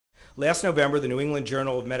Last November, the New England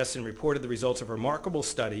Journal of Medicine reported the results of a remarkable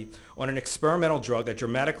study on an experimental drug that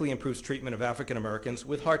dramatically improves treatment of African Americans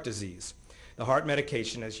with heart disease. The heart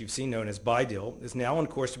medication, as you've seen known as BiDil, is now on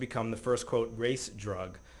course to become the first, quote, race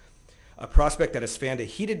drug, a prospect that has fanned a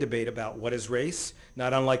heated debate about what is race,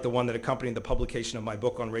 not unlike the one that accompanied the publication of my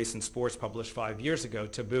book on race and sports published 5 years ago,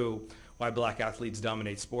 Taboo, Why Black Athletes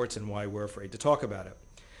Dominate Sports and Why We're Afraid to Talk About It.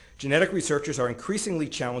 Genetic researchers are increasingly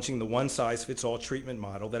challenging the one-size-fits-all treatment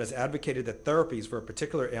model that has advocated that therapies for a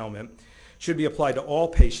particular ailment should be applied to all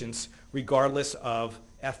patients regardless of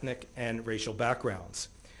ethnic and racial backgrounds.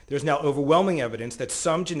 There's now overwhelming evidence that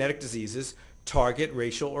some genetic diseases target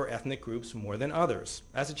racial or ethnic groups more than others.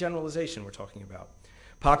 As a generalization we're talking about.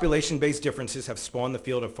 Population-based differences have spawned the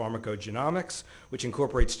field of pharmacogenomics, which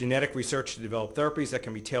incorporates genetic research to develop therapies that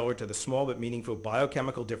can be tailored to the small but meaningful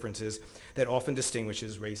biochemical differences that often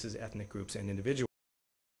distinguishes races, ethnic groups, and individuals.